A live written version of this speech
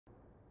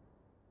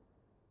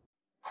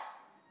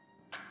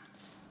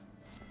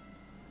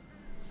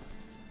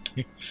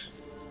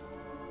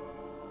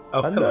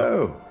Oh,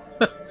 hello.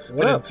 I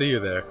What didn't up? see you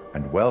there.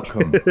 And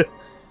welcome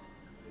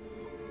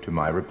to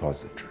my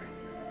repository.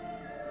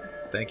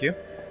 Thank you.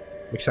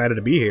 I'm excited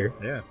to be here.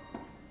 Yeah.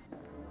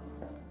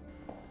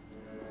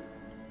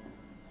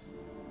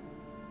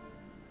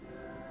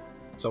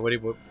 So what?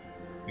 You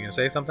gonna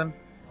say something?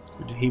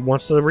 He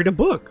wants to read a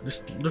book.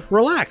 Just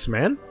relax,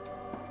 man.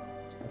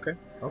 Okay.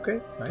 Okay.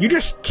 You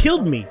just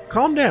killed me.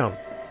 Calm down.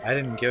 I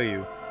didn't kill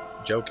you.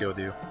 Joe killed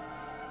you.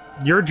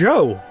 You're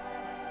Joe.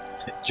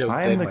 Joe's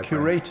I dead, am the my friend.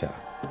 curator.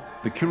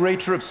 The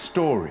curator of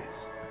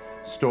stories.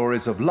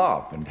 Stories of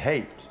love and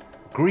hate,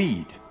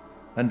 greed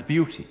and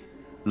beauty,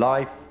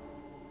 life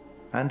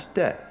and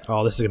death.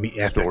 Oh, this is gonna be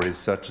epic. Stories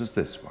such as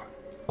this one.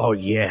 Oh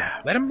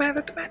yeah. Let the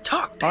man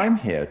talk. Damn. I'm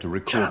here to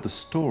record the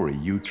story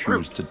you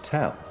choose to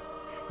tell.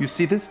 You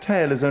see, this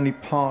tale is only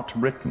part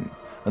written,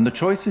 and the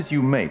choices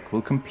you make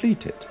will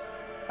complete it,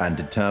 and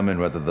determine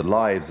whether the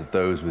lives of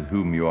those with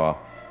whom you are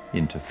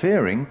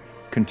interfering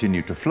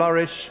continue to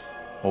flourish,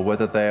 or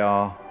whether they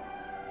are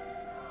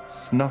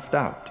snuffed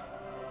out.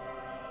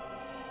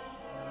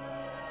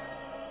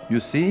 You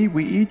see,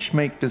 we each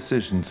make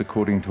decisions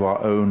according to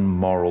our own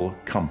moral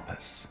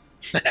compass.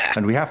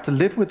 And we have to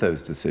live with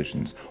those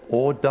decisions,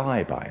 or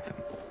die by them.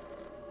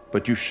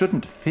 But you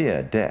shouldn't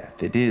fear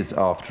death. It is,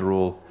 after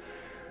all,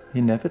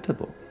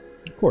 inevitable.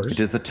 Of course. It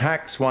is the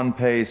tax one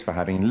pays for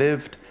having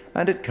lived,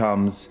 and it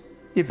comes,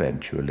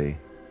 eventually,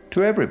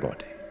 to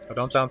everybody. Oh,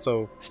 don't sound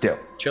so Still,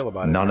 chill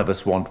about it. none of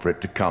us want for it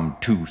to come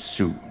too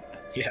soon.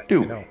 Yeah,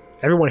 Do I know. we?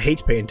 Everyone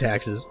hates paying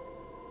taxes.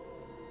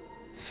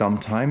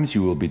 Sometimes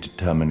you will be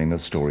determining a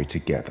story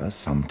together,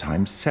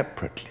 sometimes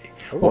separately.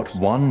 Of What course.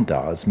 one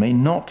does may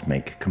not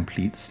make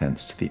complete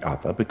sense to the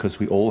other because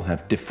we all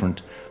have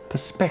different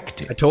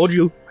perspectives. I told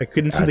you I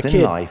couldn't see As the in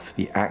kid. life,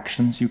 the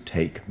actions you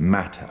take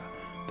matter.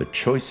 The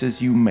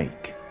choices you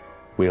make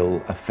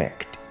will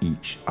affect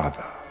each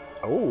other.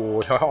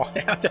 Oh,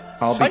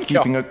 I'll be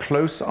keeping a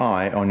close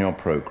eye on your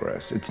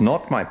progress. It's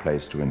not my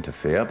place to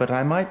interfere, but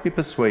I might be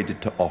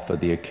persuaded to offer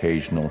the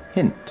occasional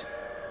hint.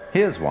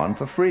 Here's one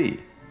for free.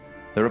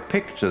 There are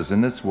pictures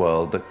in this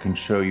world that can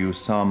show you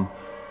some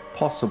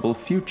possible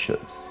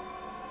futures.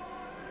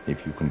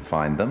 If you can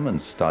find them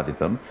and study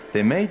them,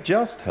 they may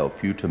just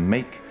help you to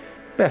make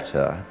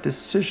better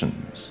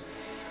decisions.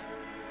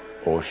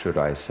 Or should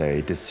I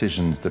say,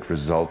 decisions that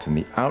result in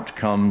the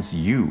outcomes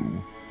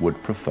you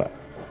would prefer.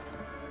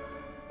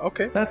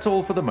 Okay. That's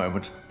all for the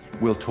moment.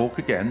 We'll talk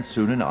again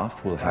soon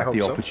enough. We'll have hope the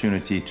so.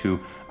 opportunity to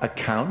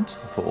account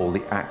for all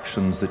the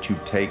actions that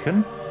you've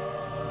taken,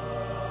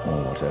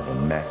 or whatever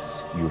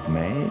mess you've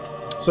made.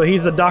 So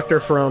he's the doctor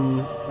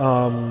from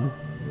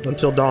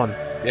Until Dawn.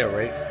 Yeah,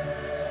 right.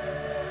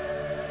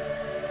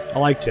 I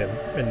liked him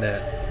in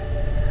that.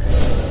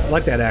 I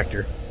like that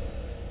actor.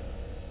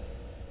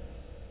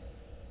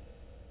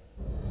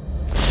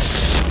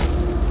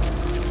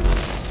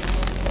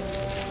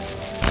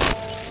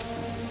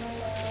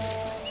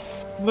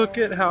 Look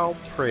at how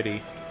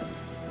pretty.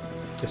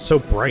 It's so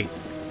bright.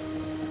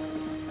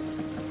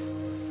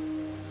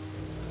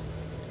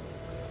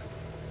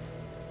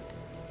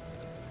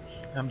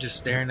 I'm just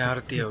staring out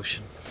at the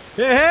ocean.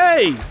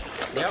 Hey!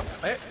 Yep.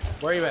 Hey,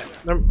 where you at?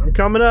 I'm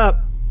coming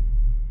up.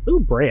 Ooh,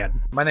 Brad.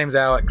 My name's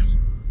Alex.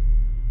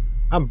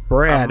 I'm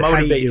Brad. I'm How you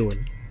motivated.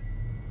 doing?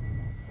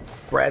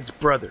 Brad's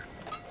brother.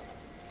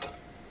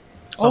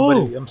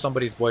 Oh. I'm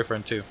somebody's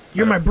boyfriend too.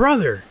 You're my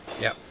brother.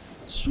 Yep.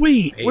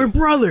 Sweet. Hey. We're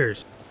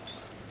brothers.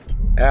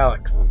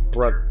 Alex's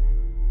brother.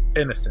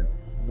 Innocent,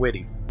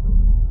 witty.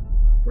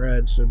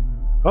 Brad's.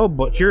 Oh,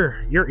 but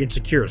you're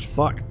insecure as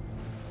fuck.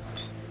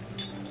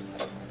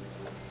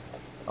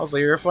 Also,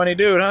 you're a funny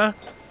dude, huh?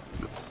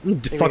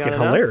 Fucking we got enough?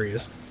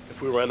 hilarious.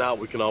 If we run out,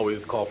 we can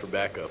always call for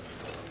backup.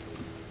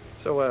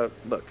 So,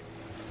 look.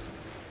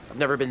 I've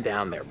never been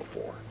down there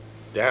before.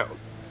 Down.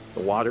 The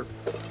water,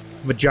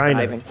 Vagina.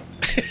 diving.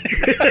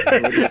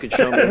 Maybe you could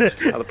show me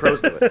how the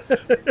pros do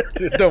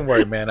it. Don't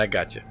worry, man. I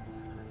got you.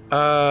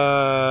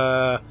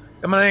 I'm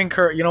gonna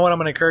encourage. You know what? I'm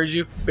gonna encourage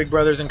you. Big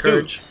brothers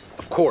encourage. Dude,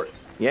 of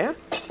course. Yeah?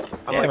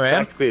 I'm Yeah, like man.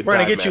 practically a We're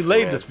gonna dive get you master,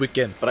 laid man. this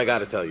weekend. But I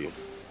gotta tell you,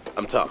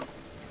 I'm tough.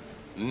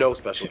 No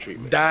special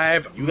treatment.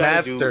 Dive You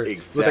gotta do master.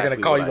 That's what they're gonna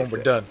exactly call what you I when we're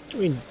said. done. I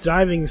mean,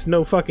 diving's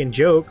no fucking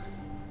joke.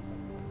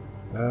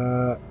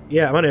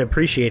 Yeah, I'm gonna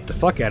appreciate the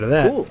fuck out of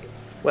that. Cool.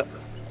 Well,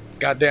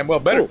 Goddamn well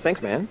better. cool.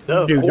 Thanks, man.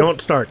 Duh, of Dude, course.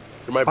 don't start.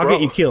 You're my I'll bro.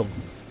 get you killed.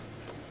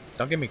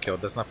 Don't get me killed.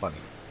 That's not funny.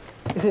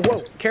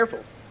 Whoa, careful.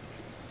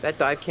 That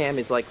dive cam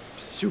is, like,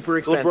 super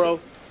Little expensive. bro,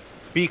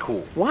 be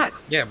cool. What?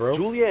 Yeah, bro.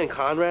 Julia and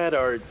Conrad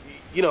are,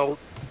 you know,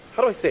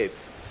 how do I say it?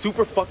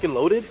 Super fucking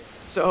loaded.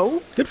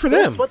 So? Good for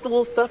Don't them. sweat the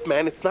little stuff,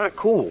 man. It's not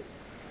cool.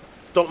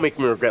 Don't make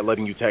me regret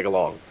letting you tag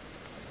along.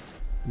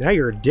 Now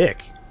you're a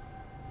dick.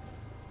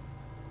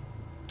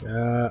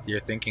 You're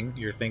thinking.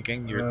 You're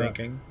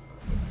thinking.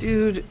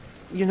 Dude,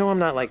 you know I'm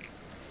not, like,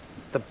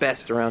 the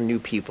best around new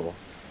people.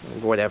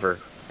 Whatever.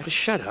 Just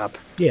shut up.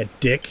 Yeah,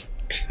 dick.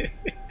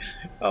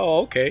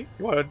 Oh, okay.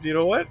 You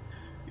know what?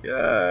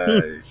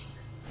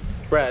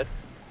 Brad,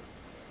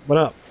 What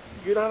up?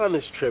 you're not on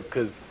this trip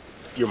because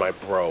you're my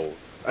bro.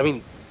 I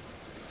mean,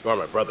 you are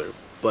my brother,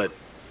 but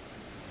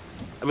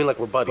I mean, like,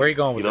 we're buddies. Where are you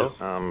going with know?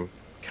 this?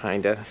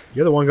 Kinda.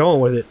 You're the one going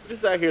with it. We're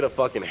just out here to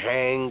fucking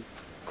hang,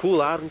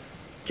 cool out, and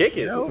kick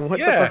it. What the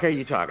Yeah. fuck are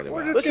you talking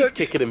about? Let's just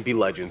kick it and be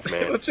legends,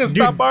 man. Let's just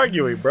Dude. stop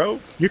arguing, bro.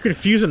 You're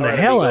confusing the Alright,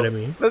 hell there out you of go.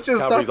 me. Let's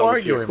just Calvary's stop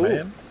almost here. arguing, Cool.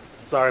 man.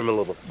 Sorry, I'm a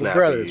little We're snappy.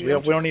 brothers. We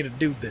I'm don't need just- to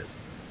do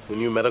this. When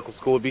you medical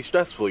school would be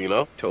stressful, you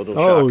know? Total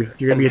Oh, shocker.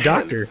 you're gonna be a And man,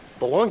 doctor.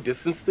 The long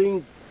distance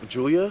thing, with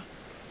Julia,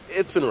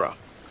 it's been rough.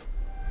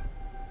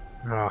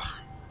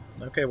 Ah,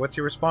 Okay, what's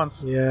your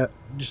response? yeah,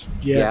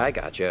 Yeah, I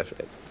got you. That's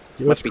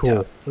must be cool.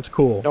 tough. That's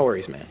cool. No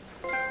worries, man.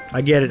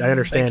 I get it. I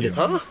understand Thank it. you.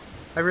 Huh?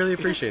 I really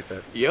appreciate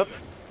that. Yep.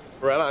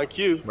 Right on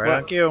cue. Right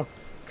on cue.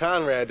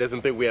 Conrad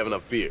doesn't think we have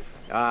enough beer.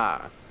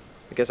 I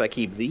guess I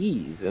keep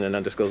these in an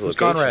undisclosed Who's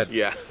location. Conrad?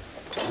 Yeah.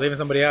 Leaving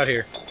somebody out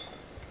here.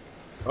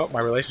 Oh,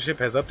 my relationship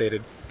has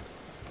updated.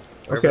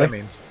 Whatever Okay. that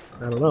means.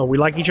 I don't know. We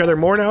like each other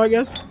more now, I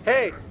guess.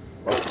 Hey.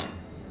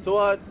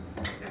 So,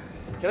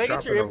 can I get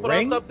Dropping your a input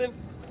ring? on something?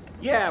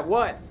 Yeah,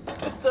 what?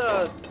 Just,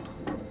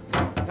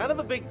 kind of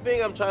a big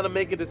thing I'm trying to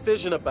make a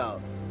decision about.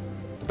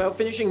 About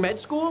finishing med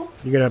school?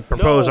 You're gonna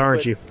propose, No, aren't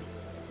but- you?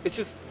 It's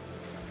just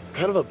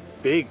kind of a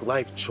big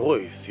life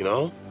choice, you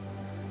know?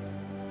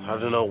 I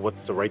don't know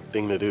what's the right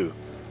thing to do.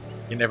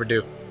 You never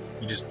do.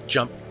 You just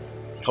jump.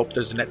 Hope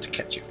there's a net to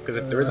catch you. Because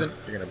if there isn't,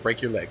 you're going to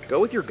break your leg. Go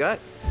with your gut.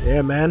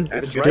 Yeah, man.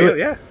 That's Just good. do it.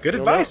 Yeah, good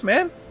don't advice,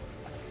 man.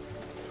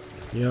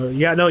 You know,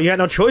 you got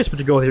no choice but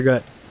to go with your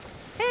gut.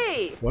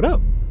 Hey, What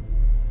up?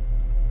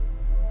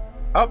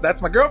 Oh,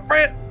 that's my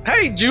girlfriend.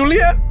 Hey,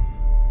 Julia.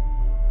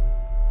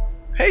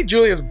 Hey,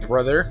 Julia's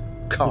brother,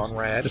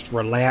 Conrad. Just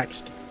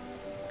relaxed.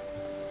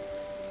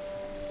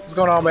 What's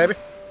going on, baby?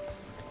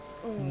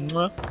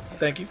 Mwah.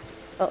 Thank you.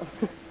 oh,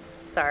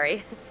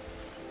 sorry.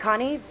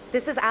 Connie,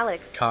 this is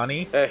Alex.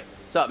 Connie. Hey,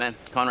 What's up, man?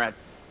 Conrad.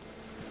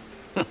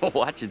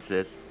 Watch it,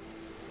 sis.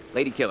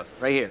 Lady killer,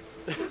 right here.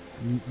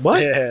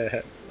 What?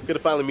 Yeah. good to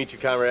finally meet you,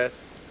 Conrad.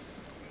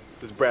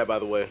 This is Brad, by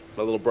the way,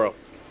 my little bro.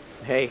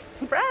 Hey.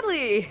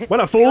 Bradley. What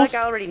up, I feel fools? like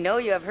I already know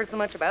you. I've heard so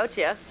much about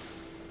you.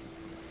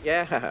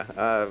 Yeah,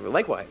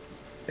 likewise.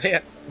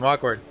 Yeah, I'm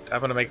awkward. I'm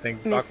going to make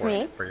things Miss awkward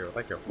me? for you.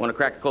 Like you. Want to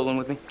crack a cold one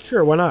with me?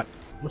 Sure, why not?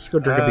 Let's go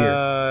drink a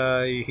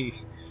beer.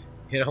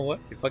 You know what?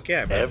 Fuck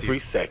yeah, I missed Every you.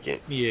 second.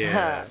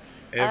 Yeah.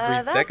 Every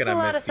That's second a I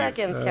lot missed of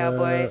seconds,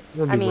 cowboy.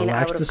 we'll be I mean,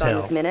 I relaxed would have as gone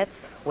hell. with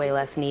minutes. Way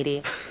less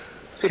needy.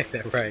 you. Is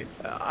that right?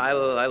 I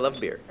love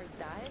beer. First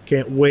dive?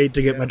 Can't wait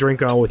to get my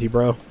drink on with you,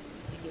 bro. You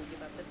gonna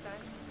give up this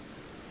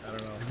time? I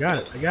don't know. I got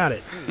it. I got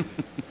it.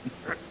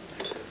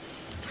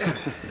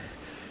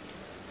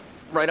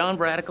 Right on,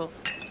 Bradical.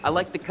 I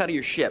like the cut of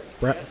your ship.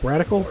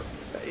 Radical?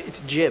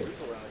 It's jib.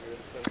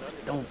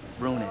 Don't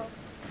ruin it.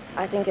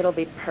 I think it'll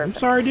be I'm perfect.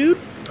 sorry, dude.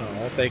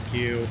 Oh, thank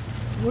you.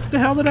 What the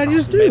hell did I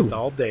just do? Compliments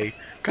all day.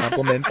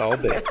 Compliments all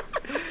day.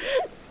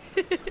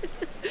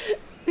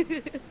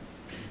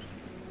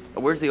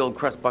 Where's the old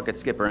crust bucket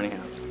skipper,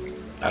 anyhow?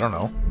 I don't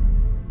know.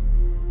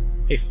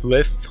 Hey,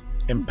 Fliss,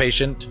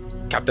 impatient,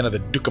 captain of the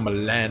Duke of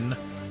Milan.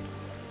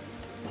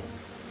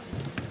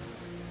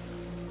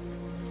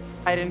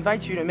 I'd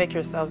invite you to make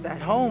yourselves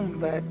at home,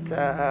 but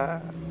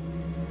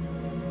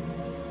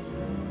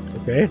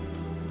Okay.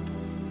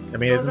 I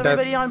mean, is isn't that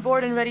everybody on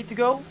board and ready to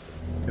go?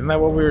 what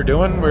we were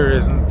doing?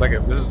 This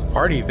is a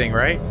party thing,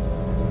 right?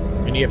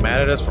 Can you get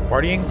mad at us for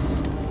partying,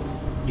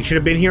 You should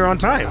have been here on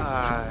time.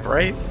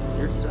 right?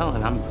 You're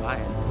selling, I'm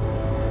buying.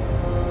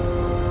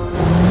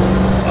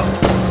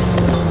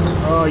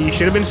 Oh, you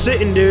should have been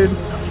sitting, dude.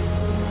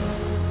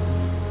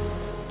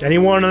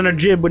 Anyone on a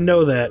jib would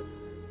know that.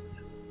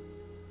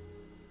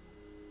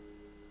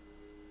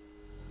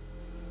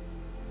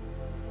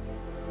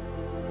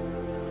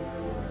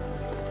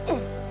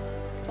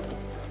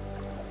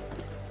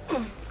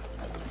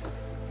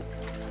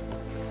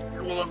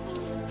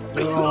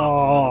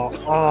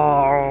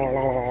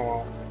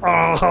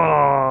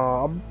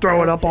 I'm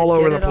throwing up all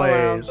over the Get it all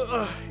out.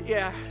 place.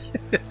 Yeah.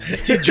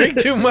 You drink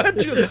too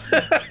much. You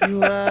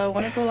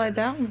want to go lie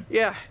down?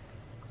 Yeah.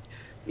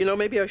 You know,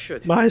 maybe I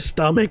should. My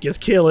stomach is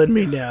killing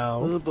me now.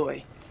 Oh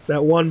boy.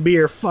 That one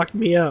beer fucked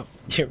me up.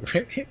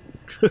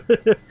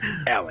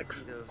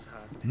 Alex,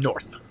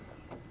 north,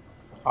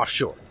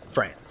 offshore,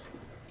 France,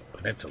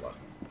 peninsula,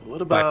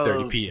 What about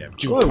 5:30 p.m.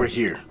 June over 20th.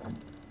 here?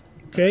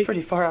 Okay, It's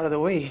pretty far out of the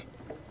way.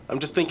 I'm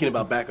just thinking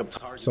about backup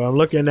targets. so I'm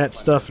looking at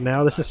stuff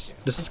now. This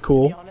is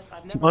cool.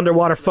 Some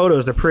underwater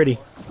photos. They're pretty.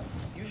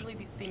 Usually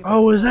these things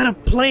Oh, is that a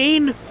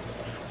plane?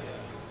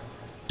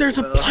 There's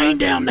a plane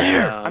down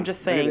there. I'm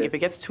just saying, if it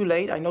gets too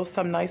late, I know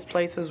some nice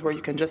places where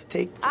you can just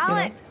take,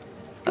 Alex,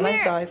 a come nice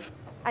here. dive.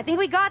 I think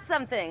we got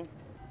something.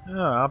 Oh,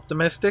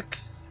 optimistic.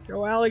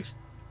 Go, Alex.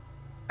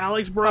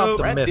 Alex, bro.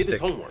 Brad did his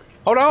Optimistic. homework.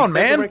 Hold He on, said the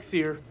man. wreck's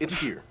here. It's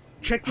here.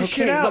 Check this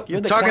shit Okay, out. look, you're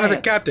the Talking to the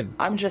client. captain.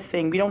 I'm just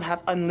saying, we don't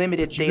have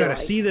unlimited You gotta daylight.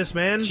 see this,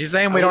 man. She's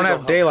saying we I don't wanna have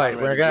go help daylight.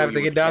 Conrad We're gonna have do to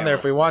you get with down the there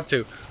if we camera. want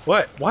to.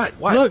 What?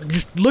 Look,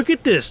 just look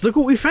at this. Look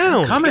what we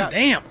found. Coming,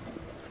 damn.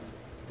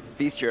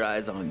 Feast your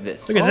eyes on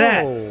this. Look at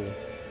that. Oh.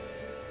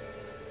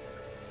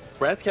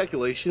 Brad's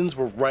calculations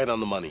were right on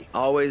the money.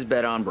 Always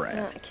bet on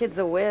Brad. Kid's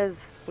a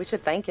whiz. We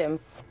should thank him.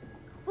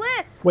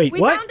 Wait, We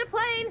what? found a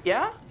plane.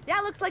 Yeah? Yeah,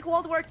 looks like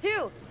World War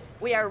II.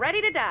 We are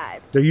ready to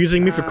dive. They're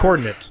using me for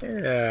coordinates.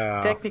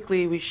 Yeah.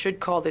 Technically, we should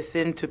call this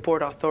in to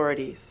port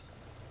authorities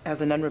as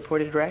an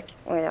unreported wreck.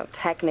 Well,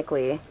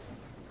 technically.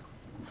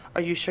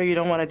 Are you sure you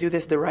don't want to do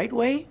this the right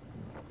way?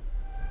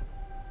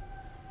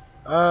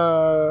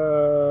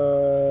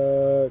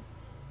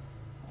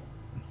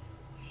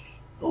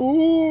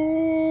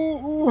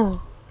 Ooh.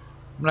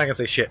 I'm not gonna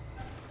say shit.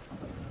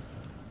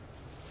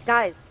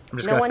 Guys, I'm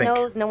just no gonna one think.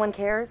 knows, no one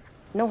cares.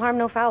 No harm,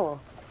 no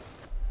foul.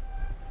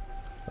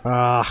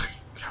 Ah,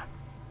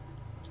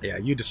 Yeah,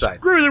 you decide.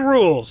 screw the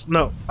rules.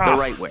 No. The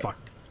right way. Fuck.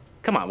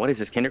 Come on, what is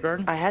this,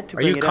 kindergarten? I had to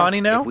Are bring you it Connie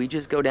up. now? If we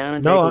just go down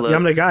and take No, a look.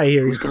 I'm the guy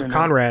here. Who's He's gonna know?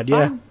 Conrad.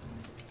 Yeah. Fine.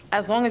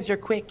 As long as you're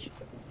quick.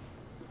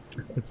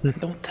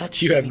 Don't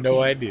touch You have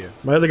no anything. idea.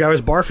 My other guy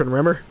was barfing.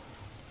 Remember?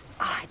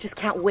 I just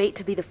can't wait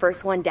to be the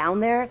first one down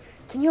there.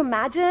 Can you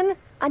imagine?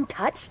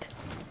 Untouched?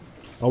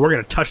 Oh, we're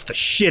gonna touch the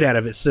shit out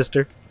of it,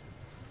 sister.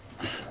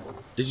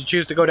 Did you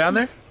choose to go down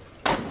there?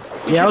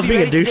 Yeah, I was Should be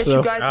being a ready to douche get though.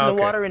 you guys in the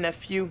Okay. water in a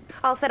few.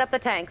 I'll set up the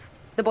tanks.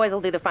 The boys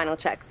will do the final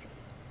checks.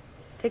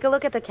 Take a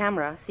look at the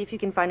camera. See if you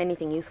can find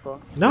anything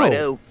useful. No,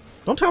 Righto.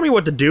 don't tell me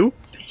what to do.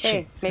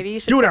 Hey, maybe you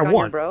should Do what check I on your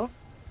want. bro.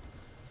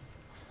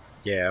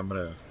 Yeah,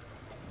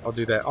 I'll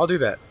do that. I'll do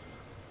that.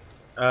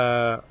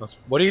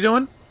 What are you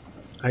doing?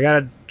 I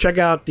gotta check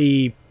out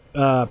the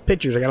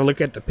pictures. I gotta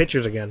look at the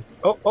pictures again.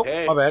 Oh,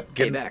 Hey. my bad.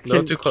 Getting back. a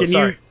little Can- too close. can you-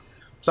 Sorry.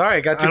 Sorry, I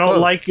got too I don't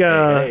close. like.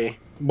 Hey,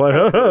 What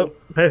up?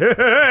 Hey, hey,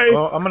 hey.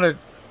 Well, I'm gonna.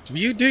 Do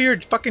you do your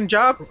fucking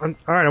job? All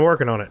right, I'm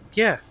working on it.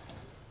 Yeah.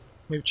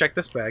 Maybe check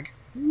this bag.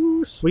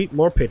 Ooh, sweet,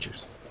 more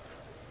pictures.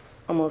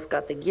 Almost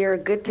got the gear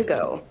good to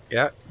go.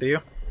 Yeah. Do you?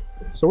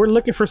 So we're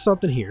looking for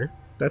something here.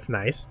 That's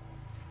nice.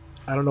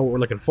 I don't know what we're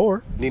looking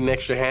for. need an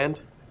extra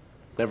hand?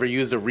 Never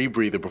used a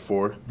rebreather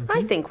before.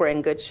 I think we're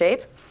in good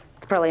shape.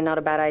 It's probably not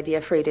a bad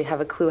idea for you to have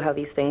a clue how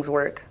these things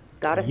work.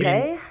 Gotta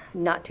say,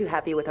 not too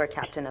happy with our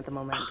captain at the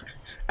moment.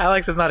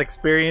 Alex is not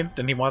experienced,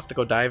 and he wants to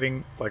go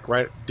diving. Like,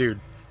 right, dude.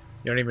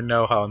 You don't even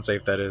know how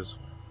unsafe that is.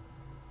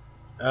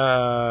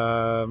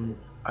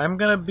 I'm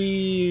gonna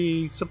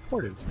be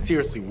supportive.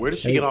 Seriously, where did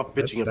she Hey, get off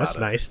bitching that's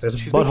about us? nice. There's a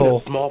She's making a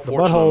butthole. small The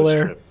fortune butthole on this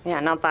there. trip. Yeah,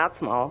 not that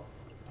small.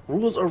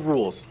 Rules are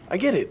rules. I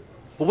get it.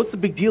 But what's the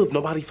big deal if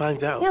nobody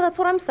finds out? Yeah, that's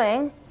what I'm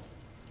saying.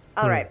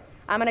 All right,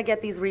 I'm gonna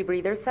get these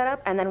rebreathers set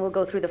up, and then we'll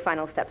go through the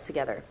final steps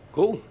together.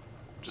 Cool.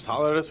 Just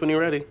holler at us when you're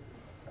ready.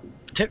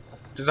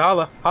 Just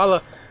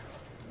holla.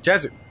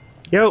 Jesu.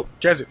 Yo,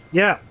 Jesu.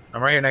 yeah.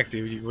 I'm right here next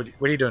to you.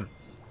 What are you doing?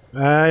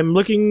 I'm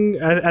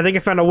looking. I think I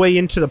found a way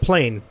into the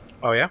plane.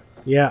 Oh, yeah?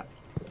 Yeah.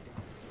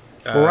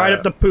 Right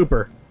up the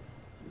pooper.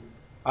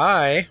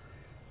 I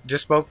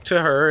just spoke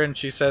to her, and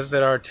she says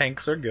that our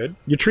tanks are good.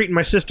 You're treating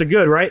my sister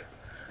good, right?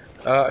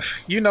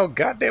 You know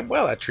goddamn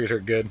well I treat her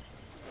good.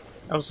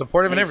 I was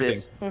supportive and Hey, everything.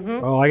 sis.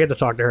 Oh, I get to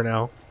talk to her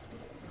now.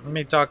 Let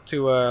me talk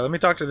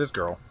to this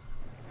girl.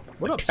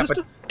 What up,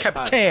 sister?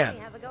 Capitan.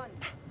 How's it going?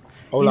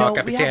 Hola, we have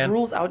Capitan.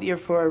 rules out here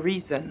for a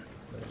reason.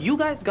 You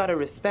guys gotta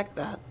respect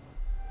that.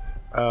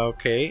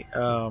 Okay.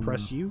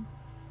 Press you.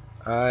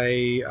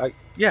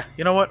 Yeah,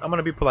 you know what? I'm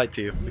gonna be polite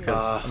to you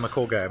because I'm a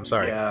cool guy. I'm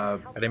sorry. Yeah,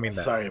 I didn't mean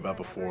that. Sorry about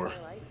before.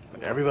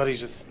 Everybody's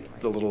just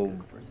a little...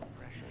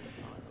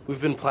 We've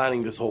been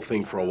planning this whole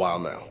thing for a while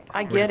now.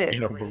 I get it. You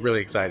know, we're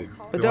really excited.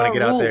 But We there want are to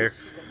get out there.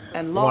 rules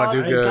and We laws want to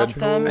do and good.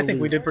 customs. I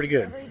think we did pretty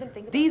good.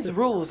 These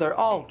rules are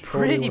all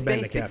pretty abandon the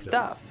basic captain.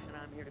 stuff.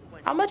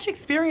 How much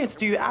experience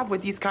do you have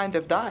with these kind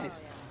of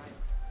dives?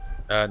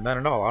 Not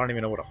at all. I don't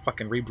even know what a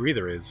fucking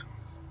rebreather is.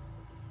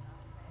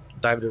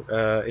 Dived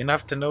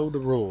enough to know the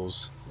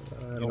rules.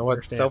 You know what?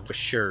 understand.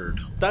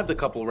 Self-assured. Dived a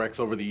couple wrecks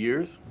over the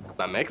years.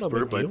 Not an expert,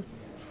 big but, deal.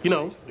 you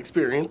know,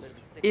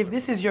 experienced. If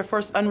this is your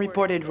first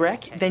unreported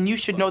wreck, then you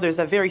should know there's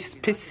a very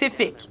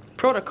specific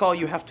protocol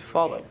you have to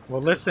follow.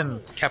 Well, listen,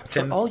 For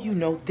Captain. all you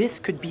know, this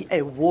could be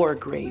a war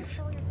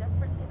grave.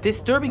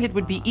 Disturbing it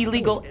would be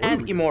illegal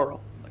and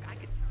immoral.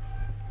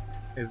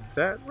 Is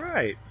that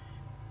right?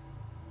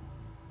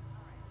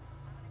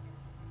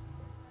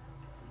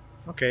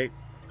 Okay.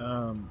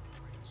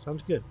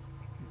 Sounds good.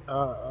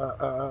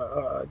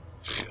 I'm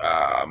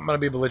gonna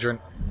be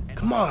belligerent.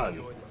 Come on.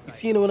 You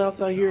see anyone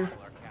else out here?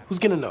 Who's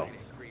gonna know?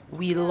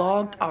 We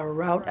logged our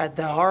route at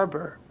the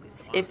harbor.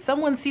 If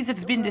someone sees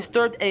it's been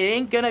disturbed, it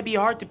ain't gonna be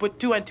hard to put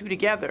two and two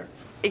together.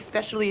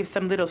 Especially if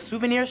some little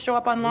souvenirs show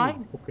up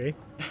online. Okay.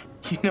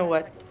 You know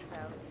what?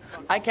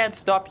 I can't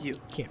stop you.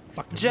 Can't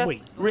fucking Just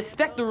wait.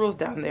 respect the rules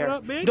down there. What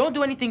up, bitch? Don't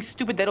do anything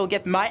stupid that'll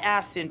get my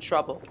ass in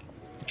trouble.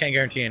 Can't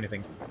guarantee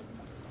anything.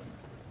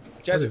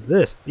 What Jesu, is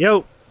this?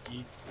 Yo.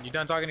 you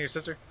done talking to your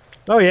sister?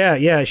 Oh yeah,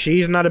 yeah.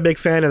 She's not a big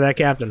fan of that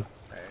captain.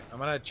 I'm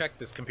gonna check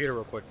this computer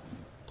real quick.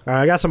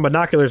 I got some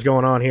binoculars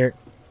going on here.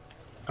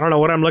 I don't know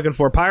what I'm looking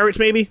for. Pirates,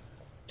 maybe?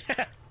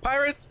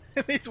 Pirates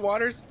in these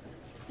waters?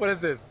 What is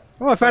this?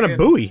 Oh, I found a Fucking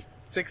buoy.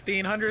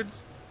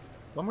 1600s?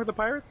 When were the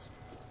pirates?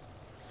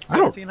 I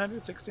don't-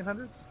 1700s?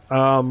 1600s?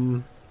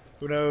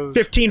 Who knows?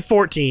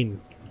 1514.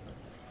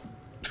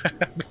 I'm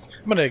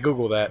gonna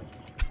Google that.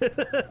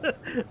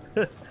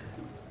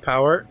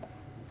 Power?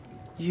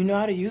 You know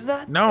how to use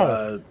that?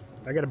 No.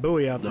 I got a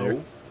buoy out there.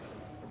 No,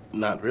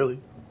 not really.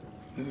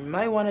 You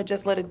might want to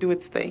just let it do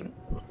its thing.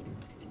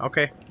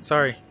 Okay,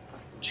 sorry.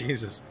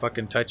 Jesus,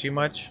 fucking touchy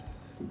much?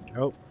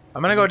 Oh,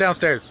 I'm gonna go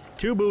downstairs.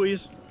 2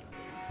 buoys.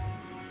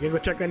 You gonna go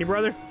check on your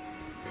brother?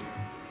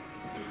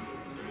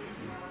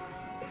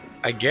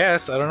 I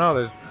guess. I don't know.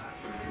 Is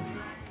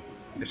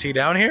he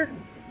down here?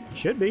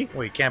 Should be.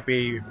 Well, he can't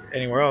be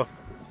anywhere else.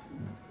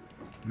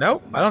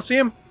 Nope, I don't see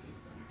him.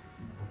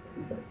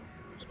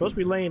 Supposed to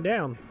be laying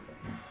down.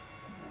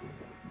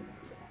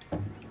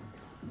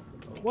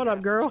 What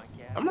up, girl?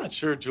 I'm not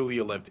sure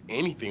Julia left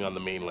anything on the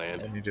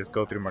mainland. Let me just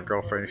go through my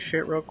girlfriend's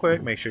shit real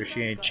quick. Make sure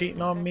she ain't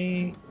cheating on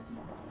me.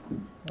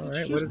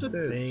 Alright, what is Just a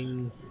this?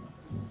 thing.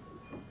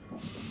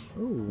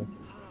 Ooh.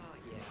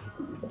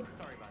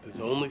 This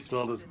only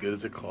smelled as good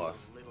as it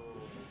cost.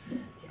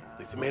 At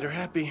least it made her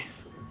happy.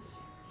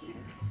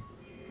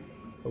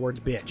 The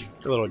word's bitch.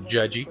 It's a little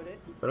judgy,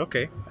 but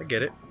okay, I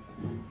get it.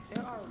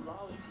 There are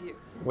laws here.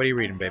 What are you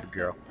reading, baby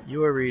girl?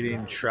 You are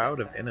reading Shroud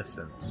of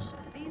Innocence.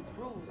 These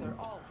rules are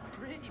all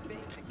pretty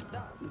basic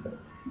stuff.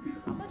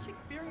 How much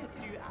experience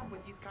do you have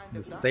with these kind The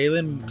of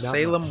stuff?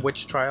 Salem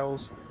Witch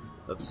Trials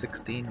of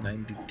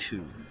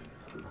 1692.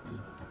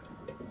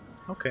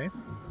 Okay.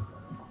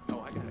 Oh,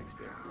 I got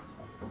experience.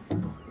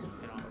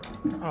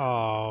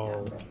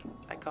 Oh,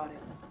 I got it,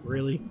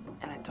 really?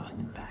 and I tossed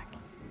it back.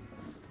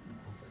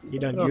 You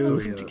done What else do You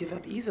goofed? we seem to give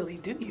up easily,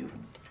 do you?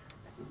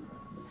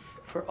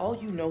 For all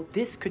you know,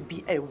 this could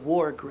be a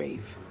war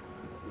grave.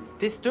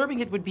 Disturbing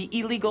it would be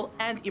illegal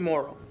and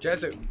immoral.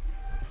 Jesu,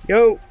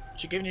 Yo.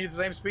 she giving you the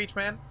same speech,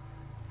 man?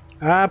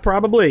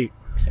 Probably.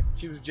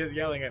 She was just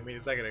yelling at me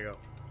a second ago.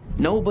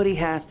 Nobody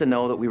has to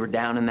know that we were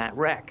down in that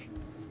wreck.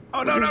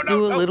 Oh, no, no, Just no,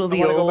 do a no. little I the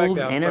wanna go back old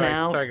down. in Sorry. and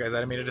out. Sorry, guys, I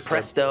didn't mean to disturb.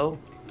 Presto.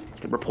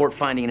 You can report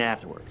finding it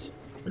afterwards,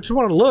 I just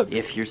want to look.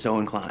 if you're so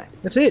inclined.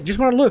 That's it. Just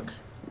want to look.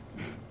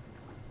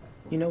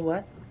 You know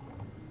what?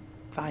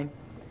 Fine.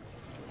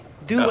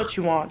 Do what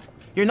you want.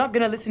 You're not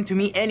gonna listen to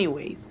me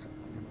anyways.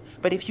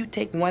 But if you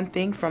take one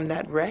thing from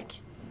that wreck,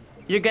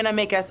 you're gonna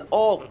make us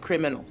all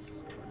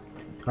criminals.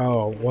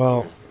 Oh,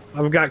 well,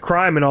 I've got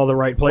crime in all the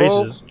right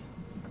places.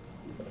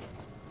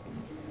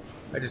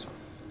 I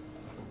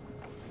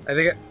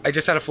think I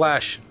just had a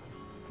flash.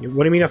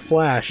 What do you mean a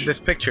flash? This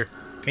picture.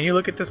 Can you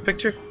look at this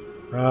picture?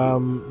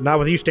 Not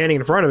with you standing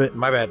in front of it.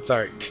 My bad.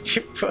 Sorry.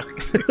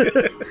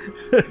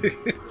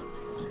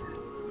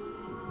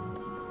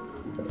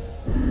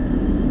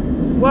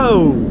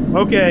 Whoa.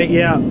 Okay.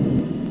 Yeah.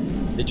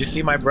 Did you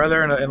see my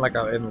brother in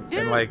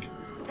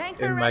Tanks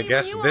in are my ready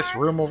guess when you this are.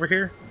 room over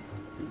here?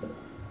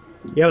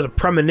 Yeah. It was a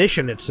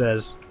premonition. It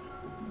says.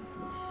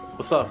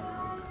 What's up?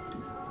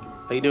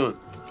 How you doing?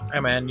 Hey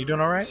man, you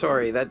doing all right?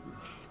 Sorry, that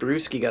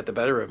brewski got the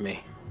better of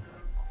me.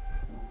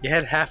 You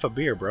had half a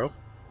beer, bro.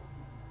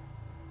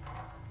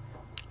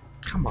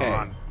 Come Hey,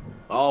 on.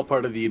 all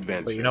part of the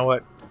adventure. But you know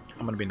what?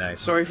 I'm gonna be nice.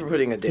 Sorry for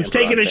putting a damper Who's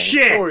taking on a things.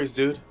 shit? No worries,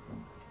 dude.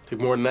 Took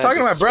more than that. Talking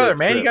to my just to brother, start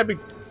man. the You gotta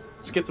trip. be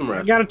Just get some I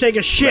rest. gotta take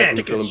a shit.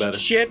 Back. Feeling better.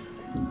 shit.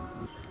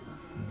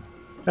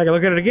 I can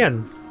look at it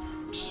again.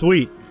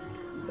 Sweet.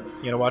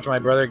 You know, watch my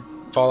brother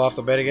fall off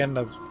the bed again.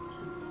 That's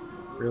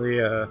really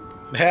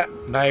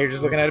now you're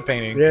just looking at a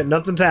painting. Yeah,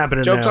 nothing's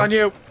happening Joke's now. on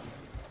you.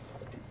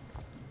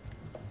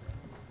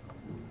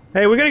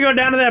 Hey, we gonna go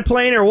down to that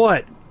plane or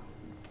what?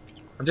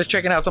 I'm just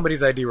checking out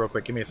somebody's ID real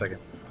quick. Give me a second.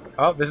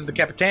 Oh, this is the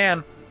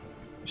Capitan.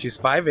 She's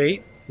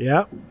 5'8",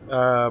 Yeah.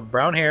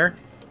 brown hair,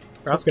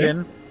 brown Okay.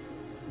 skin.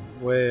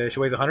 She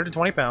weighs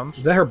 120 Is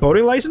pounds. that her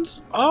boating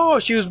license? Oh,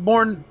 she was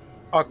born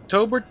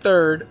October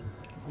 3rd,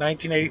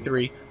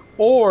 1983,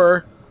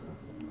 or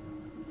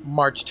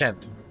March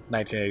 10th,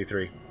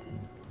 1983.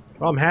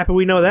 Well, I'm happy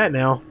we know that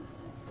now.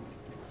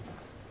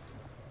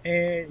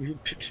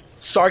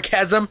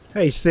 Sarcasm?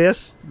 Hey,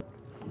 sis.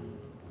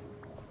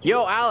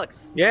 Yo,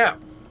 Alex, Yeah.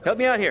 help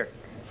me out here.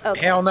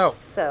 Okay. Hell no.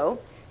 So,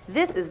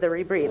 this is the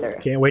rebreather.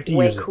 Can't wait to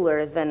Way use it.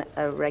 cooler than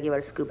a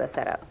regular scuba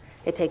setup.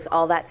 It takes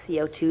all that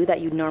CO2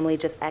 that you'd normally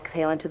just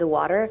exhale into the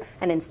water,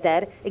 and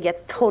instead, it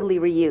gets totally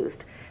reused.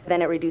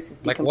 Then it reduces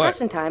Like what?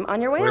 decompression time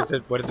on your way up.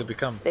 What does it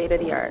become? State of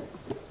the art.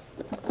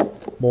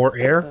 More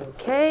air?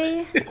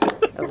 Okay.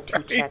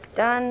 O2 check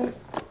done.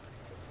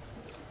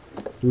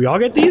 Do we all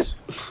get these?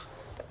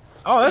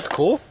 Oh, that's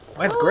cool.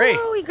 Mine's gray.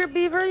 Oh, eager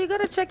beaver, you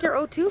gotta check your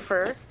O2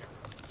 first.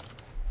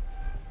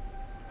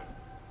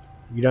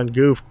 You done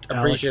goofed,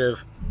 Alex.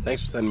 Appreciative.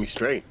 Thanks for sending me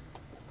straight.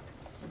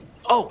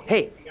 Oh,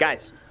 hey,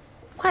 guys.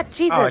 What?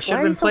 Jesus, Oh, I why should've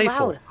are you been so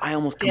playful. loud? I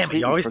almost Damn it, you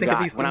completely always think of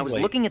forgot. these When I things was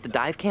late. looking at the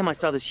dive cam, I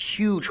saw this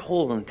huge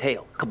hole in the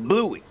tail.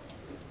 Kablooey.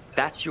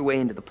 That's your way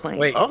into the plane.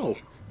 Wait, Oh,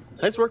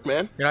 nice work,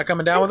 man. you're not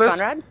coming down with us?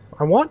 Conrad?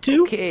 I want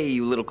to. Okay,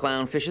 you little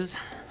clownfishes.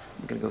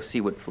 I'm gonna go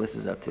see what Fliss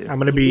is up to. I'm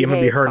gonna be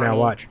Behave, her now. Connie.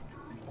 Watch.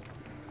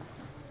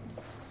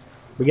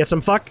 We get some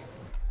fuck.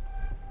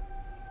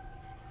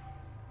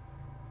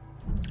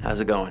 How's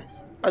it going?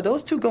 Are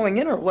those two going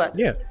in or what?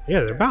 Yeah,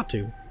 they're about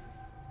to.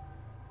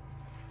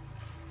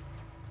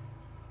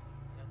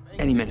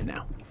 Any minute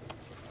now.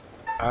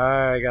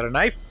 I got a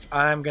knife.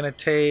 I'm gonna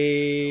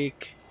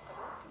take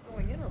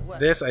Going in or what?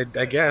 this. I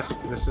guess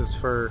this is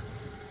for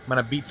I'm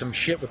gonna beat some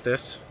shit with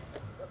this.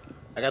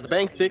 I got the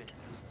bang stick.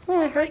 Yeah,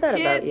 I heard that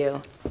about Kids.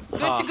 you.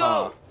 Good to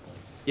go.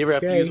 You ever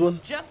have to Okay. use one?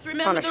 Just On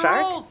remember a the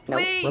shark? rules, Nope.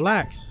 please.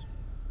 Relax.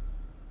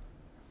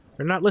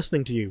 They're not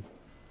listening to you.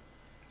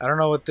 I don't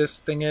know what this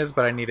thing is,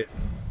 but I need it.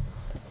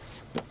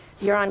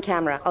 You're on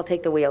camera. I'll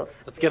take the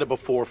wheels. Let's get a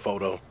before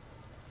photo.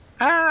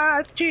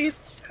 Ah, jeez.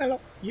 Hello.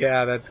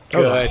 Yeah, that's That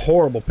was a good.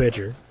 horrible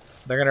picture.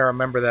 They're gonna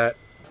remember that.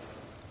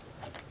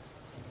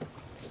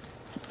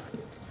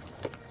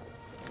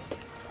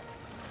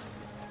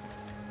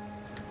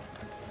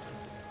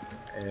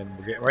 And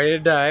we're getting ready to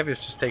dive.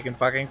 It's just taking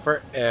fucking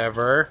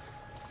forever.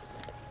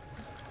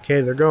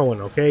 Okay, they're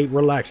going. Okay,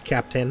 relax,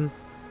 Captain.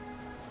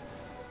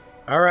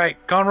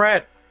 Alright,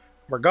 Conrad.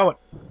 We're going.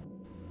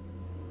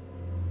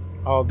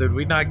 Oh, did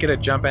we not get a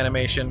jump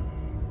animation?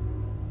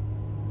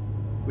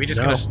 We just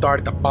No. gonna start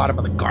at the bottom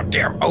of the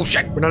goddamn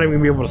ocean. We're not even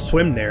gonna be able to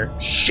swim there.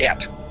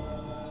 Shit.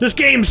 This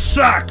game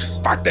sucks!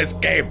 Fuck this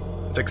game.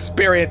 This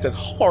experience is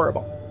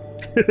horrible.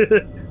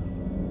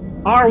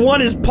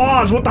 R1 is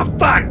pause, what the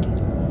fuck?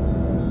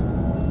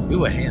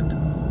 Ooh, a hand.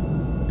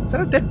 Is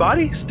that a dead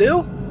body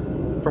still?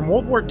 From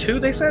World War II,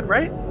 they said,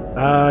 right?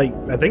 I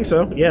think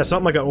so. Yeah,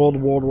 something like an old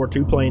World War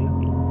II plane.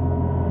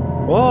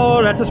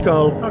 Whoa, that's a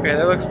skull. Okay,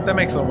 that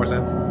makes a little more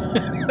sense.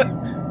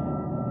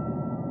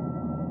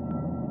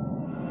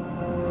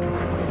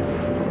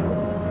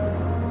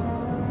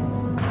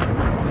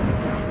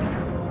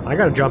 I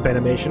got a jump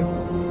animation.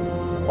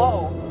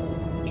 Whoa.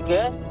 You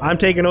good? I'm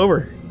taking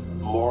over.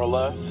 More or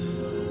less.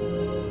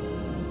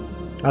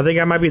 I think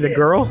I might be the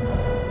girl.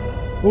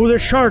 Ooh,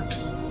 there's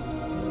sharks.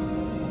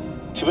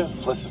 Too bad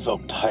Fliss is so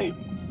uptight.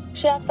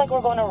 She acts like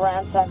we're going to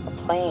ransack the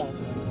plane.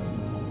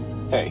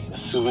 Hey, a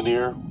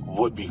souvenir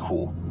would be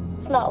cool.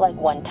 It's not like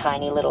one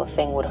tiny little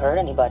thing would hurt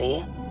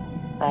anybody.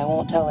 I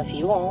won't tell if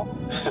you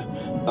won't.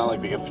 Not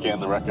like they can scan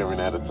the wreck every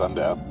night at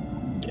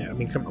sundown. Yeah, I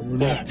mean, come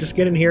on. Just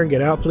get in here and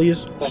get out,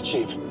 please. That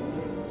shape.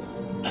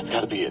 That's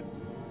gotta be it.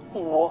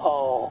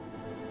 Whoa.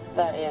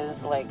 That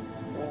is, like,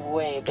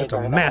 way bigger That's a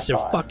than massive I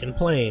thought. fucking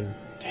plane.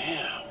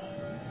 Damn.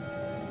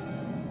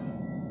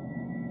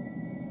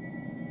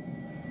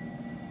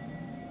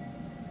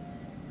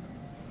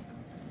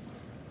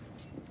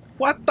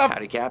 What the?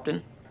 Howdy,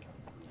 Captain.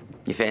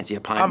 You fancy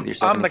a pint with your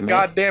second I'm in the command?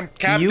 goddamn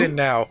captain You?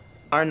 now.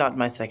 Are not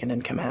my second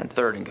in command.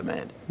 Third in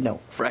command. No.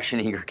 Fresh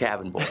and eager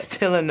cabin boy.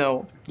 Still a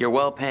no. Your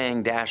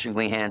well-paying,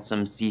 dashingly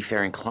handsome,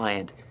 seafaring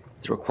client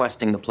is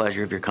requesting the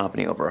pleasure of your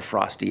company over a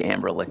frosty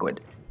amber liquid.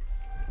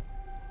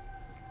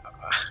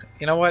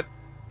 You know what?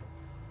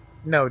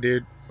 No,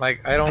 dude.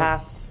 Like, I don't...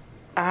 Pass.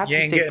 I have You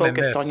to ain't stay getting in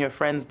focused this. on your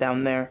friends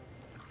down there.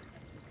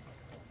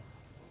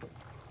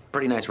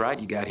 Pretty nice ride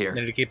you got here.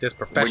 Need to keep this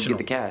Where'd you professional. get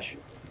the cash?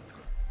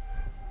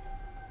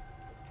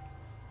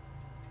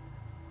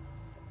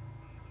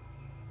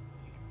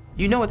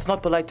 You know it's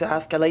not polite to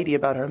ask a lady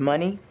about her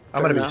money.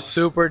 I'm gonna be enough.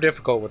 super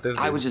difficult with this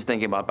I dude. was just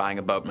thinking about buying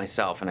a boat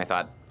myself, and I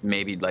thought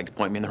maybe you'd like to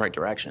point me in the right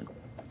direction.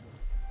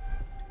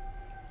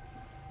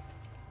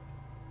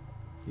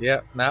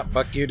 Yeah, nah,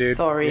 fuck you, dude.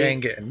 Sorry. You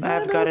ain't getting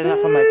I've none got of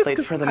enough on my this, plate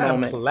 'cause for the I'm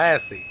moment.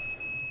 Classy.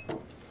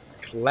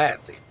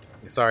 Classy.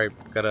 Sorry,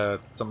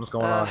 something's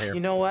going on here. You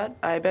know what?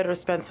 I better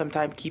spend some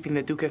time keeping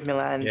the Duke of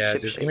Milan Yeah,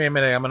 ship just shape. give me a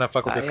minute. I'm gonna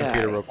fuck with this Aye,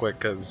 computer aye. real quick,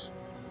 because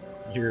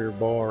you're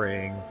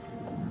boring.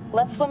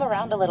 Let's swim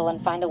around a little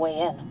and find a way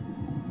in.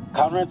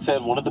 Conrad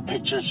said one of the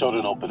pictures showed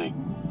an opening.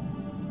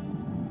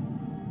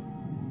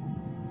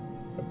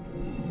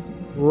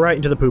 Right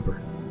into the pooper.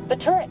 The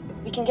turret.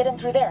 We can get in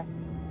through there.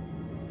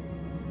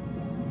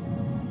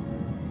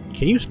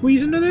 Can you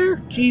squeeze into there?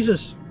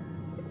 Jesus.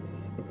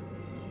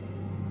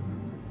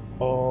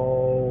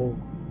 Oh.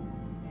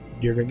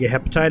 You're gonna get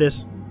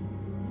hepatitis.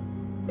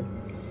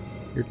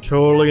 You're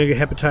totally gonna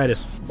get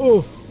hepatitis.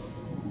 Oh.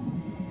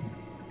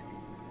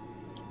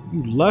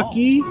 You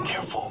lucky. Oh,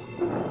 careful.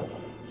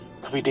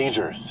 Could be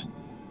dangerous.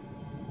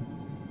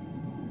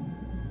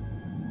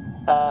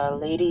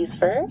 Ladies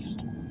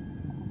first?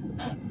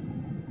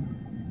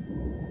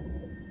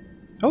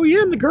 Oh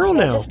yeah, I'm the girl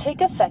now. Just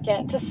take a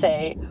second to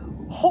say,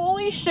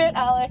 holy shit,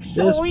 Alex,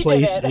 This we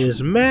place did it.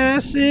 is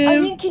massive. I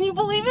mean, can you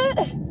believe it?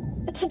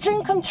 It's a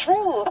dream come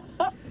true.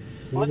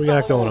 What do we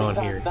got going on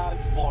here? Not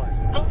explored.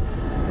 Go.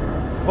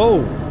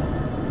 Oh.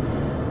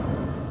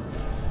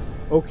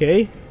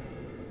 Okay.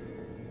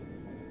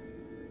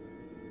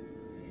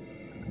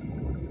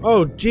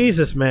 Oh,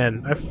 Jesus,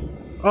 man.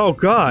 Oh,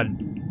 God.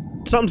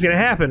 Something's gonna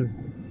happen.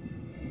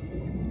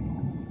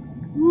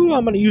 Ooh,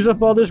 I'm gonna use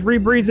up all this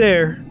rebreathe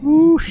air.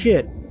 Ooh,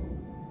 shit.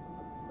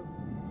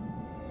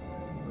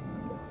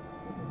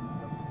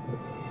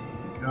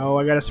 Oh,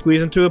 I gotta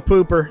squeeze into a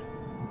pooper.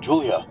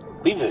 Julia,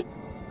 leave it.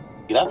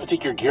 You'd have to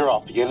take your gear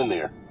off to get in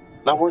there.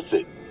 Not worth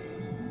it.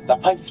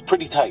 That pipe's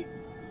pretty tight.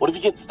 What if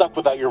you get stuck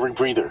without your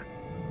rebreather?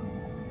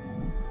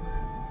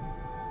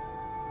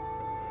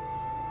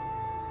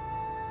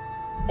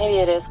 Maybe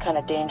it is kind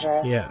of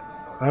dangerous. Yeah,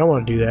 I don't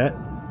want to do that.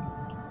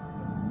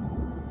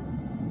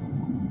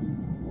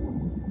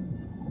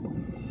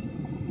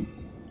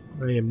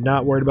 I am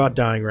not worried about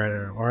dying right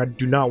now. Or I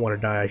do not want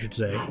to die, I should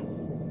say.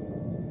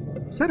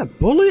 Is that a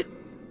bullet?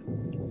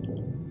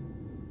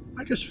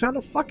 I just found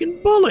a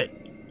fucking bullet.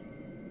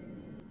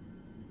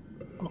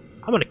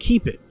 I'm gonna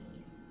keep it.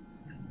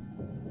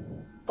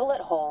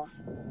 Bullet holes.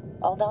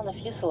 All down the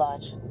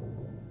fuselage.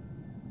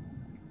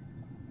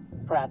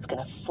 Brad's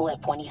gonna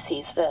flip when he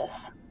sees this.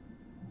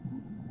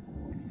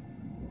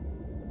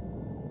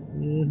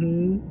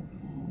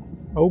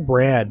 Oh,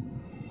 Brad.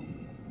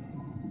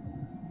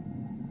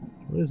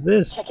 What is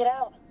this? Check it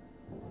out.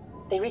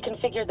 They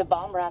reconfigured the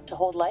bomb rack to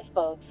hold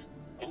lifeboats.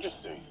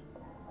 Interesting.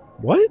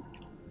 What?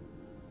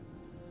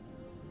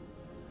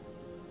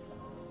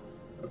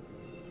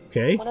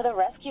 Okay. One of the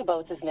rescue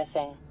boats is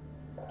missing.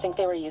 Think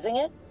they were using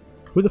it?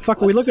 Who the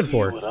fuck are we looking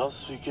for? What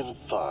else we can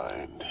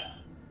find?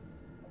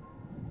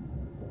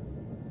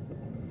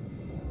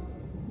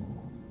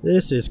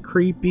 This is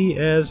creepy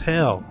as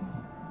hell.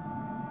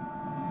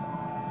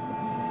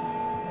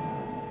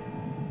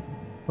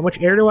 How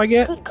much air do I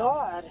get? Good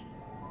God.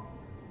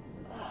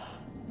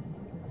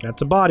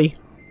 That's a body.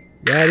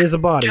 That is a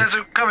body.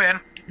 Jezu, come in.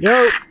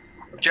 Yo.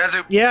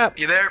 Jezu. Yeah.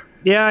 You there?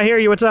 Yeah, I hear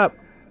you. What's up?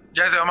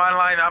 Jezu, I'm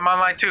online. I'm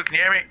online too. Can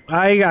you hear me?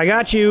 I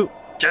got you.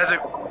 Jezu.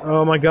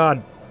 Oh my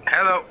God.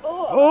 Hello.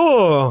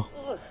 Oh.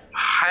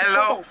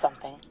 Hello.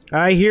 Something.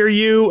 I hear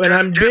you, and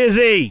I'm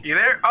busy. You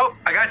there? Oh,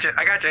 I got you.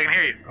 I got you. I can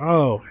hear you.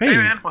 Oh, hey. Hey,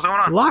 man. What's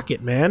going on?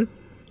 Locket, man.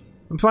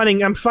 I'm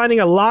finding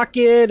a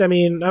locket. I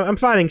mean, I'm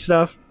finding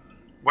stuff.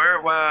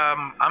 Where?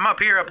 I'm up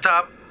here, up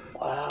top.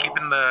 Wow. Keep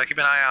an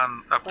eye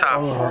on up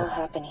top. What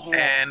happened here?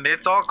 And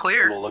it's all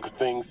clear. We'll look at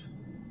things.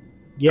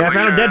 Yeah, I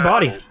found a dead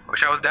body.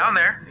 Wish I was down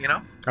there, you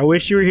know. I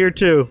wish you were here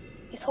too.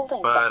 He's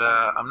holding But something.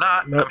 I'm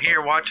not. Nope. I'm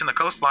here watching the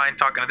coastline,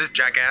 talking to this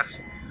jackass.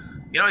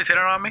 You know he's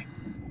hitting on me.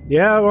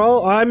 Yeah,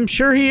 well, I'm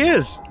sure he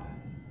is.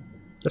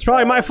 That's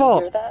probably my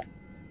fault. Hear that?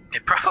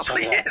 It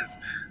probably is.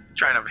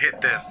 Trying to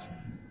hit this.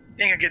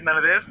 You ain't gonna get none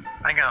of this.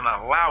 I ain't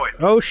gonna allow it.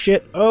 Oh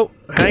shit. Oh,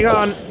 hang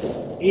on.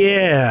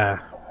 Yeah.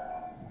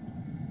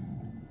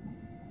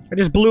 I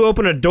just blew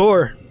open a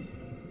door.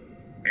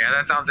 Yeah,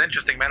 that sounds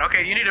interesting, man.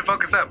 Okay, you need to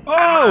focus up.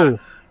 Oh!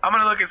 I'm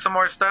gonna look at some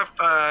more stuff.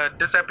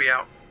 This epi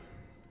out.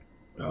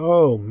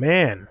 Oh,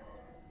 man.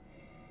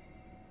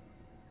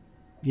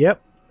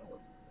 Yep.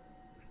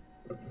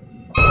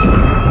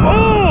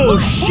 Oh,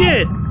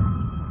 shit!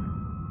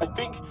 I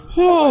think.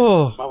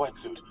 Oh, My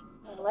wetsuit.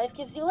 Life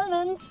gives you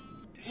lemons.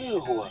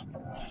 Ew.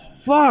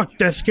 fuck,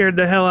 that scared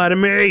the hell out of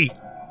me.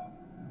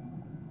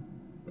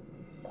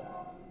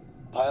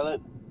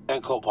 Pilot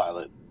and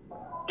co-pilot.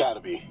 Gotta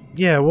be.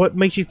 Yeah, what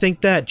makes you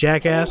think that,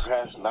 jackass?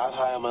 Crash not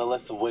high on my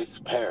list of ways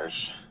to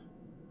perish.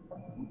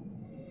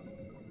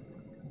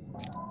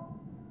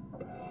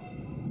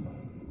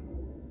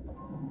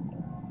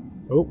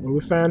 Oh, what we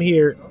found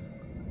here?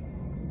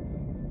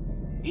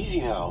 Easy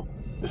now.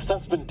 This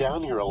stuff's been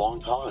down here a long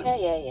time.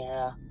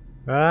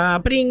 Yeah.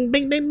 Bing,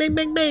 bing, bing, bing,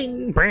 bing,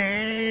 bing.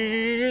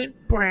 Bwah,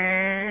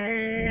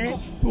 bwah,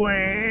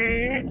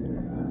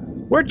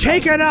 bwah. We're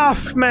taking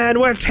off, man.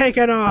 We're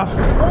taking off.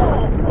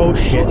 Oh,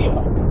 shit.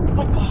 Oh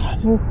my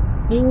God. Oh.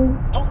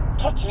 Don't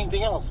touch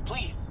anything else,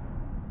 please.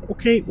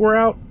 Okay, we're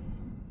out.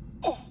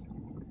 Oh.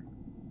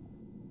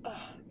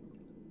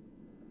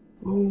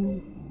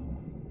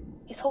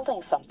 He's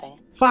holding something.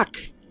 Fuck.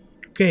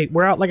 Okay,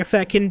 we're out like a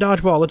fat kid in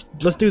dodgeball.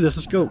 Let's do this.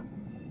 Let's go.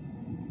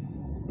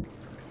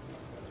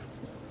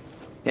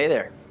 Hey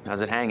there.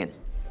 How's it hanging?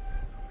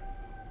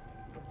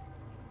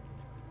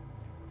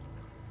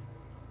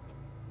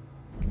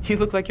 You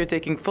look like you're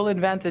taking full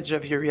advantage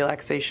of your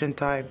relaxation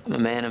time. I'm a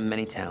man of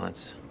many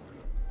talents.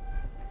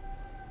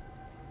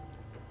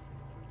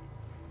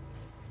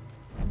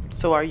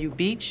 So are you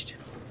beached?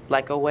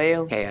 Like a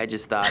whale? Hey, I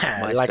just thought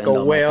why Like spend a all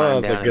my whale?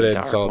 time That's a down good in the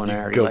dark insult, when you I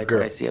already good like girl.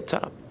 what I see up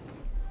top.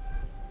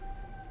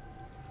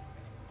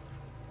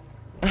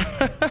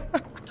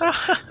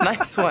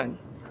 Nice one.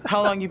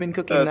 How long you been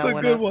cooking That's now?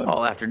 a good one.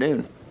 All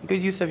afternoon.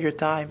 Good use of your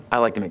time. I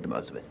like to make the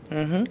most of it.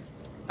 Mm-hmm.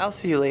 I'll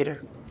see you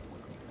later.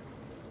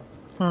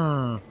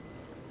 I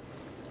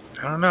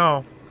don't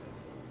know.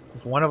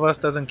 If one of us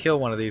doesn't kill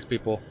one of these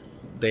people,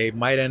 they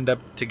might end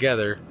up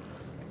together.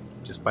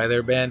 Just by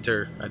their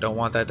banter. I don't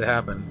want that to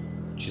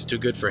happen. She's too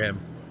good for him.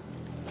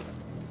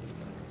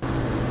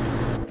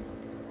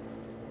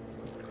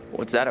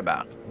 What's that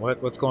about?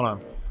 What's going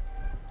on?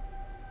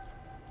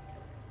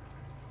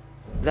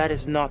 That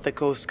is not the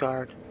Coast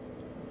Guard.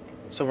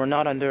 So we're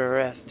not under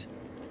arrest.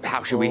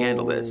 How should we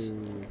handle this?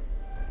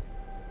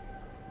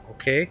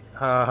 Okay.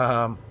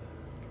 A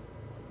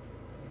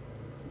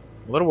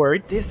little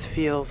worried. This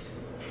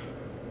feels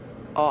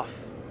off.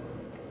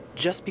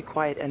 Just be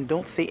quiet and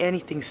don't say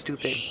anything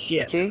stupid.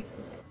 Shit. Okay?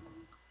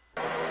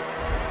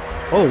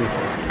 Oh.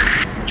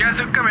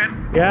 Jezu, come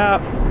in.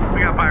 Yeah.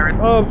 We got pirates.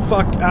 Oh,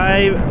 fuck.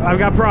 I've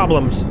got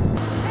problems.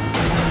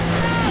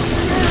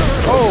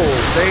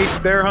 Oh,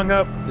 they're hung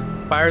up. The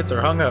pirates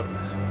are hung up.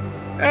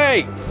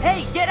 Hey!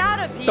 Hey, get out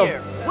of here!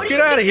 What do Get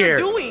you out of think here!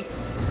 you're doing?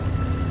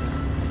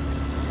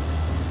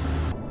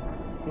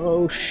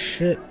 Oh,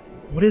 shit.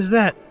 What is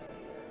that?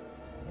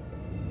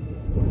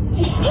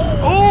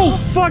 Oh,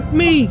 fuck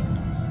me!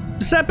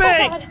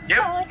 Giuseppe!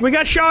 Yep. We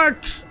got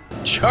sharks!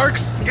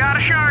 Sharks? You got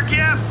a shark,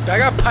 yeah? I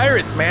got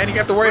pirates, man. You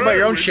have to worry about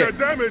your own We shit.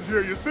 got damage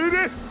here. You see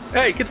this?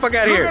 Hey, get the fuck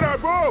out of Look here. at our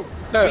boat.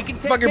 No, We can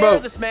take fuck your care of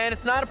boat. this, man.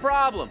 It's not a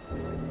problem.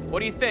 What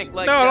do you think?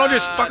 Like, No, don't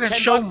just fucking 10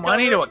 show bucks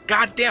money cover? to a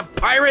goddamn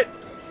pirate.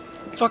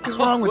 What the fuck is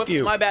wrong with Whoops,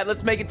 you? my bad.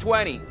 Let's make it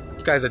 20.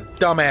 This guy's a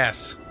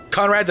dumbass.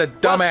 Conrad's a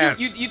Well, dumbass.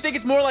 shoot, you think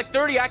it's more like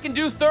 30? I can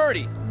do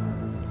 30.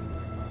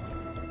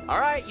 All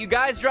right, you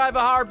guys drive a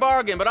hard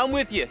bargain, but I'm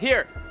with you.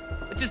 Here,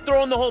 let's just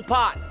throw in the whole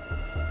pot.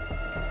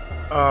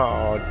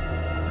 Oh,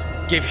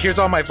 here's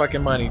all my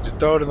fucking money. Just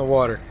throw it in the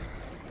water.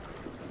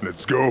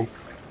 Let's go.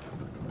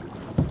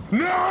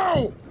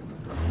 No!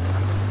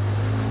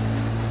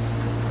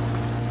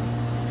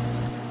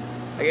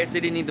 I guess they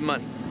didn't need the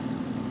money.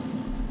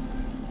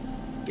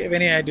 Do you have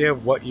any idea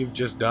of what you've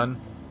just done?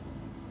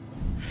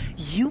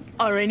 You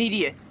are an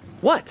idiot.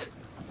 What?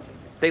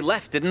 They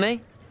left, didn't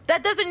they?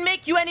 That doesn't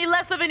make you any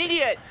less of an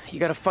idiot. You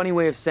got a funny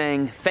way of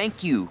saying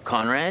thank you,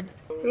 Conrad.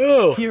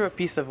 Oh, You're a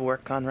piece of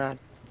work, Conrad.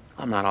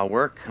 I'm not all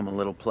work. I'm a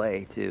little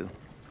play, too.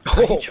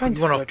 you trying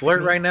to want to flirt flirt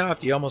with me? right now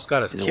after you almost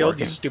got us Is it killed,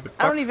 working? you stupid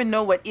I fuck? don't even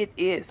know what it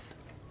is.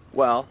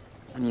 Well,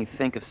 when you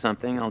think of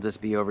something, I'll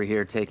just be over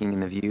here taking in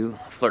the view,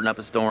 flirting up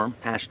a storm.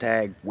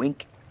 Hashtag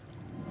wink.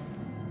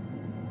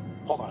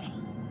 Hold on.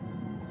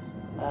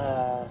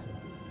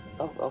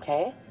 Oh,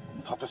 okay.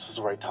 Thought this was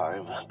the right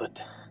time,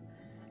 but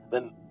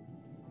then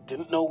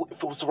didn't know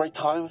if it was the right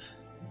time.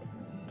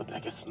 But I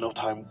guess no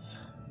time's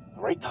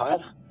the right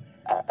time.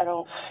 I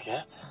don't... I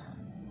guess.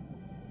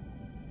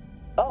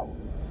 Oh.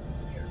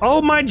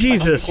 Oh my I know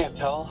Jesus. you can't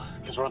tell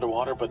because we're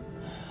underwater, but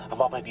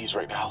I'm on my knees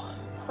right now.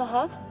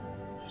 Uh-huh.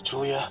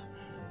 Julia,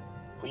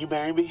 will you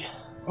marry me?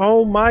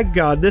 Oh my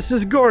God, this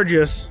is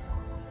gorgeous.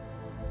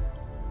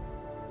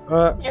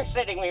 You're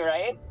shitting me,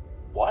 right?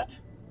 What?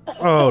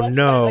 Oh There's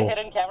no. a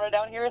hidden camera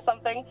down here or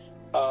something?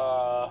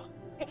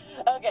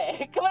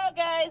 Okay, come on,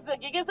 guys. The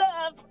gig is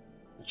up.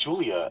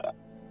 Julia,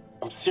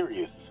 I'm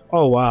serious.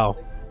 Oh wow.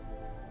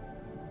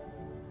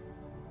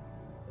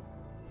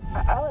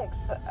 Alex,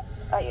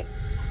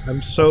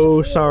 I'm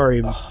so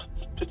sorry.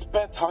 It's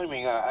bad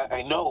timing.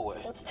 I know.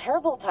 it's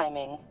terrible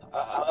timing.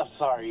 I'm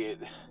sorry.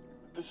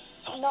 This is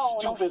so No,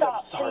 stupid.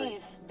 stop, I'm sorry.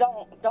 please.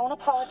 Don't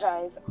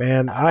apologize.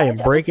 Man, I am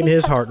just breaking need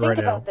his time to heart think right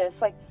now. about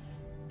this. Like,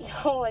 you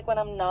know, like when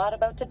I'm not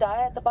about to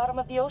die at the bottom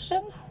of the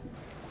ocean.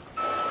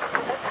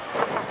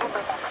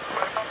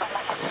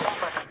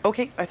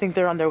 Okay, I think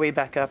they're on their way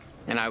back up.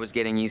 And I was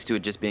getting used to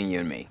it just being you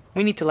and me.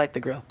 We need to light the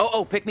grill.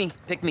 Oh, pick me.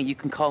 You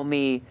can call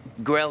me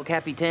Grel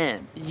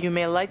Capitan. You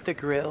may light the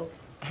grill,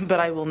 but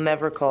I will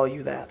never call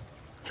you that.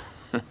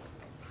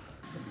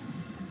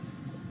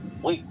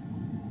 Wait,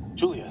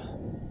 Julia,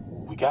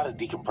 we gotta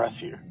decompress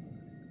here.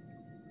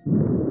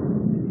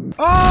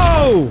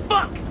 Oh!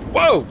 Fuck!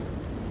 Whoa!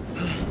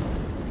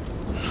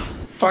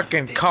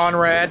 Fucking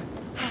Conrad.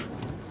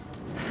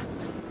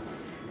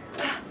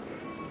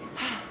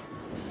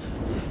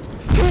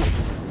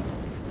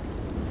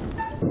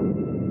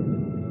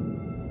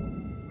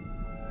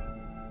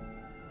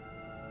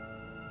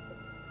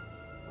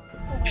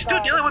 You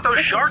still dealing with those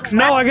sharks?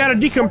 No, I gotta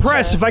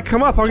decompress. If I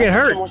come up, I'll get 2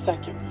 hurt. more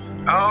seconds.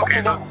 Oh,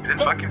 okay, so then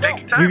fucking take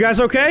your time. You guys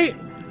okay?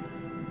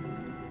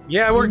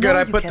 Yeah, we're You good. know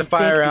I you put can the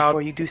fire think out.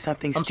 before you do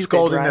something I'm stupid,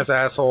 scolding right? this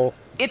asshole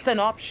It's an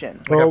option.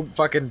 like Oh. a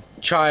fucking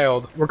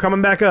child. We're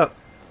coming back up.